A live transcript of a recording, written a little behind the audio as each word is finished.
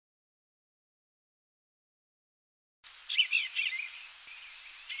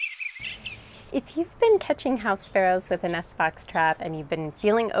If you've been catching house sparrows with a nest box trap and you've been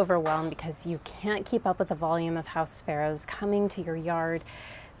feeling overwhelmed because you can't keep up with the volume of house sparrows coming to your yard,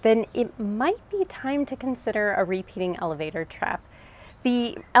 then it might be time to consider a repeating elevator trap.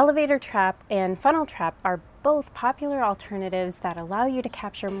 The elevator trap and funnel trap are both popular alternatives that allow you to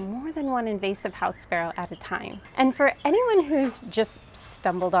capture more than one invasive house sparrow at a time. And for anyone who's just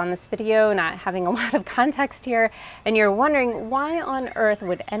stumbled on this video, not having a lot of context here, and you're wondering why on earth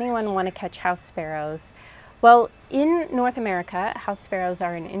would anyone want to catch house sparrows? Well, in North America, house sparrows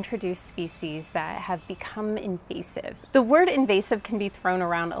are an introduced species that have become invasive. The word invasive can be thrown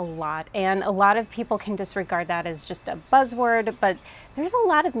around a lot, and a lot of people can disregard that as just a buzzword, but there's a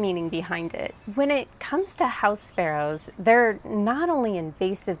lot of meaning behind it. When it comes to house sparrows, they're not only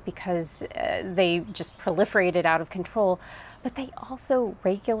invasive because they just proliferated out of control, but they also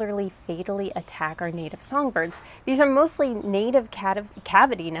regularly fatally attack our native songbirds. These are mostly native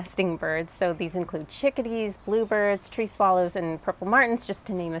cavity nesting birds, so these include chickadees, bluebirds, tree swallows, and purple martins, just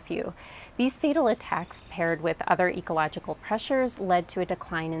to name a few. These fatal attacks, paired with other ecological pressures, led to a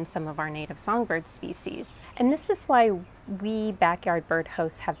decline in some of our native songbird species. And this is why we backyard bird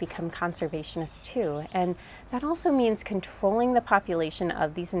hosts have become conservationists too, and that also means controlling the population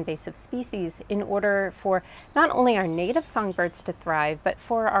of these invasive species in order for not only our native songbirds to thrive, but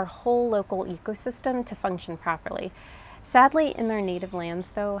for our whole local ecosystem to function properly. Sadly, in their native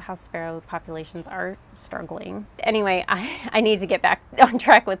lands, though, house sparrow populations are struggling. Anyway, I need to get back on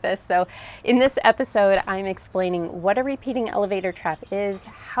track with this. So in this episode, I'm explaining what a repeating elevator trap is,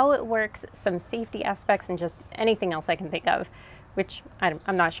 how it works, some safety aspects, and just anything else I can think of, which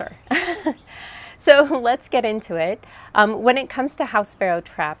I'm not sure. So let's get into it. When it comes to house sparrow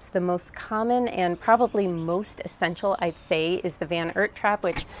traps, the most common and probably most essential, I'd say, is the Van Oort trap,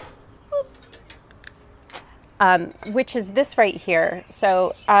 which is this right here.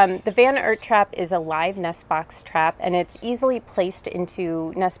 So the Van Oort trap is a live nest box trap, and it's easily placed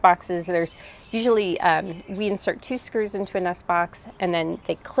into nest boxes. There's usually, we insert 2 screws into a nest box, and then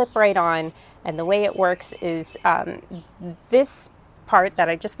they clip right on. And the way it works is this part that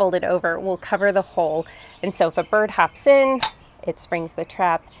I just folded over will cover the hole. And so if a bird hops in, it springs the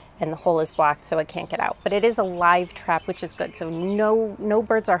trap, and the hole is blocked so it can't get out. But it is a live trap, which is good. So no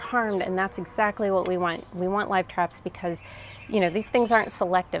birds are harmed, and that's exactly what we want. We want live traps because, you know, these things aren't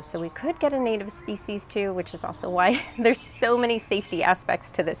selective. So we could get a native species too, which is also why there's so many safety aspects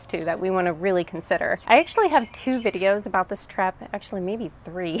to this too that we want to really consider. I actually have 2 videos about this trap, actually maybe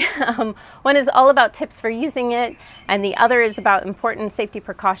 3. One is all about tips for using it, and the other is about important safety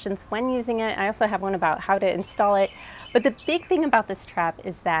precautions when using it. I also have one about how to install it. But the big thing about this trap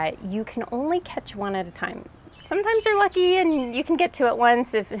is that you can only catch one at a time. Sometimes you're lucky and you can get 2 at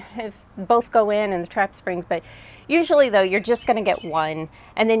once if both go in and the trap springs, but usually though you're just going to get 1,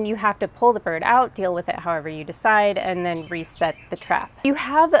 and then you have to pull the bird out, deal with it however you decide, and then reset the trap. You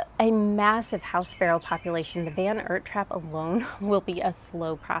have a massive house sparrow population. The Van Oort trap alone will be a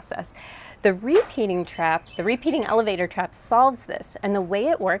slow process. The repeating elevator trap solves this, and the way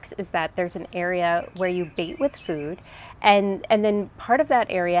it works is that there's an area where you bait with food, and then part of that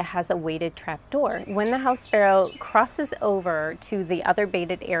area has a weighted trap door. When the house sparrow crosses over to the other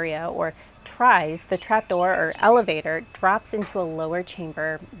baited area or tries, the trapdoor or elevator drops into a lower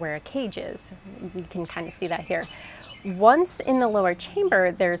chamber where a cage is. You can kind of see that here. Once in the lower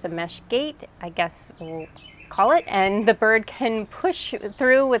chamber, there's a mesh gate, I guess we'll call it, and the bird can push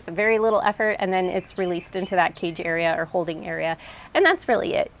through with very little effort, and then it's released into that cage area or holding area, and that's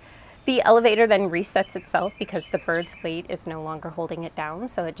really it. The elevator then resets itself because the bird's weight is no longer holding it down,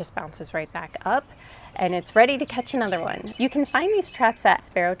 so it just bounces right back up, and it's ready to catch another one. You can find these traps at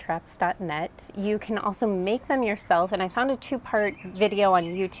sparrowtraps.net. You can also make them yourself, and I found a 2-part video on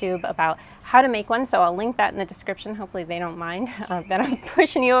YouTube about how to make one, so I'll link that in the description. Hopefully they don't mind that I'm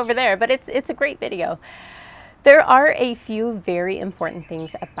pushing you over there, but it's a great video. There are a few very important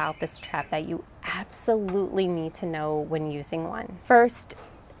things about this trap that you absolutely need to know when using one. First,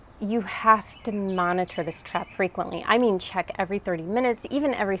 you have to monitor this trap frequently. I mean, check every 30 minutes,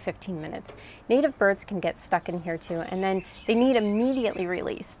 even every 15 minutes. Native birds can get stuck in here too, and then they need immediately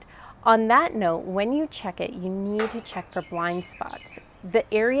released. On that note, when you check it, you need to check for blind spots.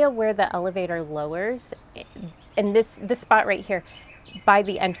 The area where the elevator lowers, and this spot right here, by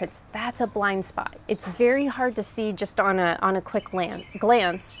the entrance, that's a blind spot. It's very hard to see just on a quick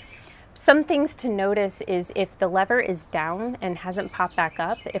glance. Some things to notice is if the lever is down and hasn't popped back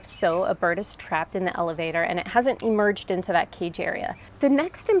up. If so, a bird is trapped in the elevator and it hasn't emerged into that cage area. The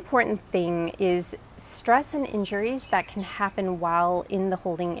next important thing is stress and injuries that can happen while in the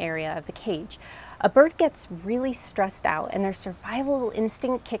holding area of the cage. a bird gets really stressed out and their survival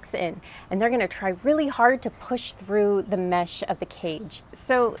instinct kicks in, and they're going to try really hard to push through the mesh of the cage.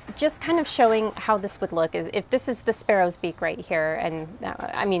 So just kind of showing how this would look is if this is the sparrow's beak right here, and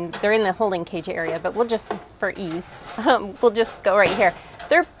I mean, they're in the holding cage area, but we'll just, for ease, we'll just go right here.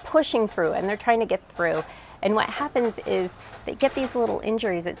 They're pushing through and they're trying to get through. And what happens is they get these little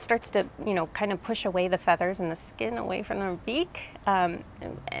injuries. It starts to, you know, kind of push away the feathers and the skin away from their beak. And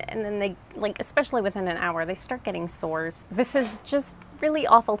then they, like, especially within an hour, they start getting sores. This is just really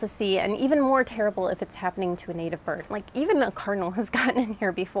awful to see, and even more terrible if it's happening to a native bird. Like, even a cardinal has gotten in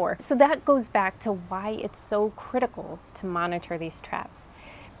here before. So that goes back to why it's so critical to monitor these traps.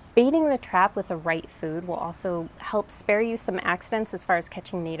 Baiting the trap with the right food will also help spare you some accidents as far as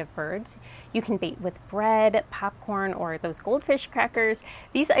catching native birds. You can bait with bread, popcorn, or those goldfish crackers.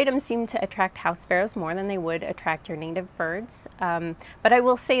 These items seem to attract house sparrows more than they would attract your native birds. But I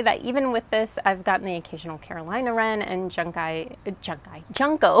will say that even with this, I've gotten the occasional Carolina wren and junco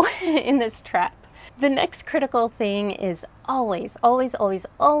in this trap. The next critical thing is always, always, always,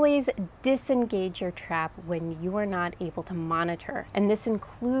 always disengage your trap when you are not able to monitor. And this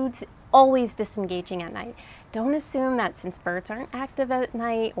includes always disengaging at night. Don't assume that since birds aren't active at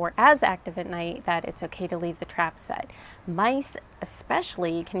night or as active at night that it's okay to leave the trap set. Mice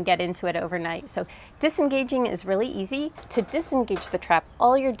especially can get into it overnight. So disengaging is really easy. To disengage the trap,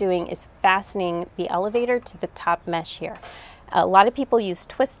 all you're doing is fastening the elevator to the top mesh here. A lot of people use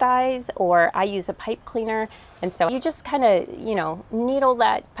twist ties, or I use a pipe cleaner. And so you just kind of, you know, needle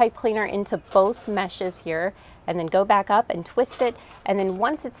that pipe cleaner into both meshes here, and then go back up and twist it. And then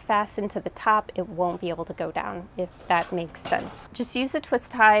once it's fastened to the top, it won't be able to go down, if that makes sense. Just use a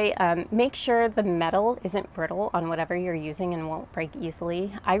twist tie. Make sure the metal isn't brittle on whatever you're using and won't break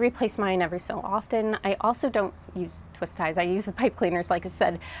easily. I replace mine every so often. I also don't use twist ties. I use the pipe cleaners, like I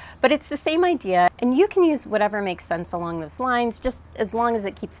said, but it's the same idea. And you can use whatever makes sense along those lines, just as long as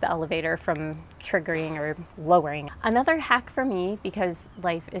it keeps the elevator from triggering or lowering. Another hack for me, because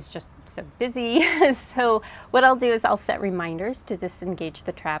life is just so busy, so what I'll do is I'll set reminders to disengage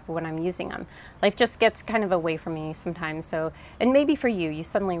the trap when I'm using them. Life just gets kind of away from me sometimes. So, and maybe for you, you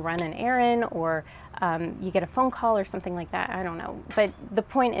suddenly run an errand, or you get a phone call or something like that. I don't know. But the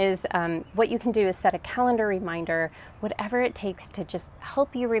point is, what you can do is set a calendar reminder, whatever it takes to just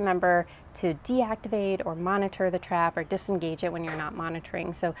help you remember to deactivate or monitor the trap or disengage it when you're not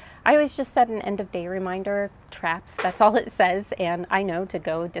monitoring. So I always just set an end of day reminder, traps, that's all it says, and I know to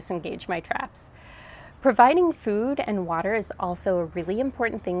go disengage my traps. Providing food and water is also a really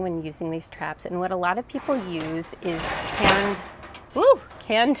important thing when using these traps, and what a lot of people use is canned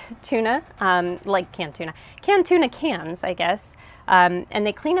tuna, canned tuna cans, I guess, and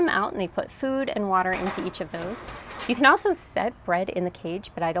they clean them out and they put food and water into each of those. You can also set bread in the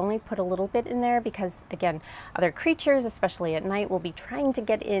cage, but I'd only put a little bit in there because, again, other creatures, especially at night, will be trying to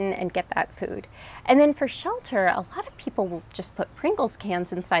get in and get that food. And then for shelter, a lot of people will just put Pringles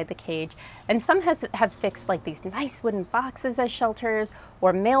cans inside the cage, and some have fixed like these nice wooden boxes as shelters,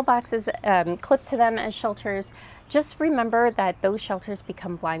 or mailboxes clipped to them as shelters. Just remember that those shelters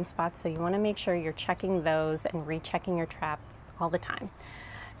become blind spots, so you want to make sure you're checking those and rechecking your trap all the time.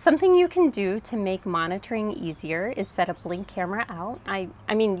 Something you can do to make monitoring easier is set a blink camera out. I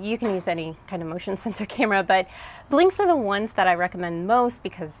mean, you can use any kind of motion sensor camera, but blinks are the ones that I recommend most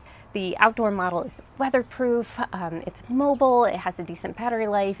because the outdoor model is weatherproof, it's mobile, it has a decent battery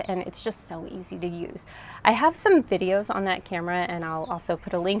life, and it's just so easy to use. I have some videos on that camera, and I'll also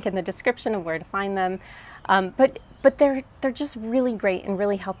put a link in the description of where to find them. But they're just really great and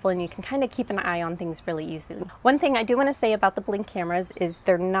really helpful, and you can kind of keep an eye on things really easily. One thing I do want to say about the blink cameras is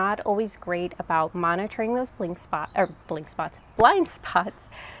they're not always great about monitoring those blind spots.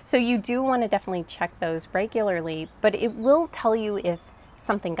 So you do want to definitely check those regularly, but it will tell you if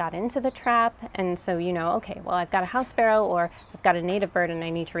something got into the trap, and so you know, okay, well, I've got a house sparrow or I've got a native bird and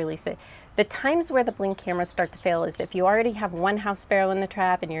I need to release it. The times where the blink cameras start to fail is if you already have one house sparrow in the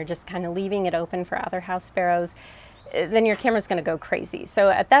trap and you're just kind of leaving it open for other house sparrows, then your camera's going to go crazy. So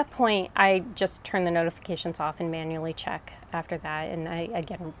at that point, I just turn the notifications off and manually check after that, and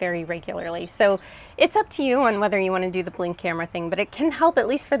again, very regularly. So it's up to you on whether you want to do the blink camera thing, but it can help at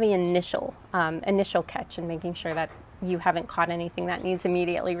least for the initial catch and making sure that you haven't caught anything that needs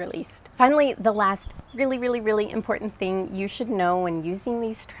immediately released. Finally, the last really important thing you should know when using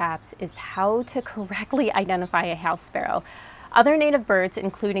these traps is how to correctly identify a house sparrow. Other native birds,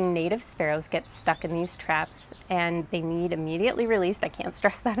 including native sparrows, get stuck in these traps and they need immediately released. I can't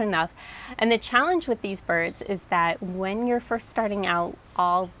stress that enough. And the challenge with these birds is that when you're first starting out,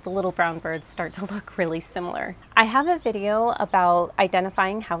 all the little brown birds start to look really similar. I have a video about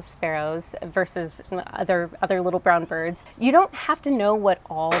identifying house sparrows versus other little brown birds. You don't have to know what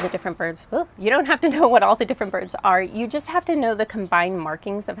all the different birds, are. You just have to know the combined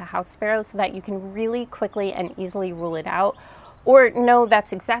markings of a house sparrow so that you can really quickly and easily rule it out, or know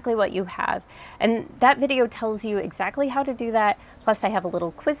that's exactly what you have. And that video tells you exactly how to do that. Plus I have a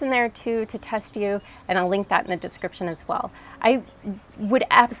little quiz in there too to test you, and I'll link that in the description as well. I would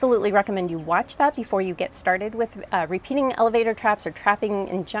absolutely recommend you watch that before you get started with repeating elevator traps or trapping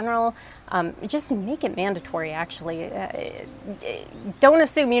in general. Just make it mandatory, actually. Don't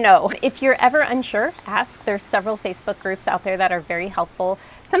assume you know. If you're ever unsure, ask. There's several Facebook groups out there that are very helpful.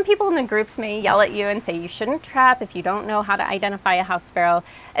 Some people in the groups may yell at you and say you shouldn't trap if you don't know how to identify a house sparrow,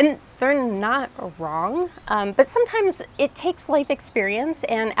 and they're not wrong, but sometimes it takes life experience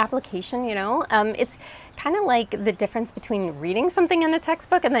and application, you know. It's kind of like the difference between reading something in a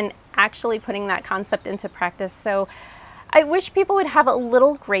textbook and then actually putting that concept into practice. So I wish people would have a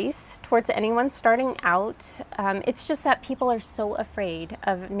little grace towards anyone starting out. It's just that people are so afraid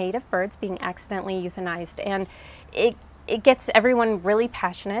of native birds being accidentally euthanized, and it gets everyone really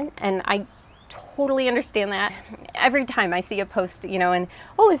passionate, and I totally understand that. Every time I see a post, you know, and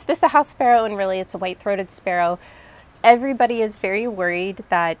oh, is this a house sparrow? And really it's a white-throated sparrow. Everybody is very worried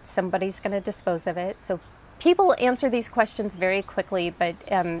that somebody's going to dispose of it. So people answer these questions very quickly, but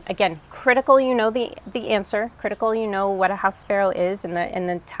again, critical you know the answer, critical you know what a house sparrow is and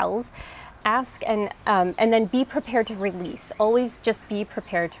the tells. Ask and then be prepared to release. Always just be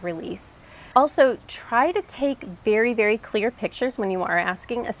prepared to release. Also, try to take very, very clear pictures when you are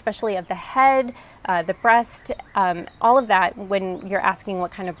asking, especially of the head, the breast, all of that when you're asking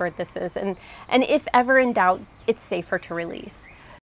what kind of bird this is. And if ever in doubt, it's safer to release.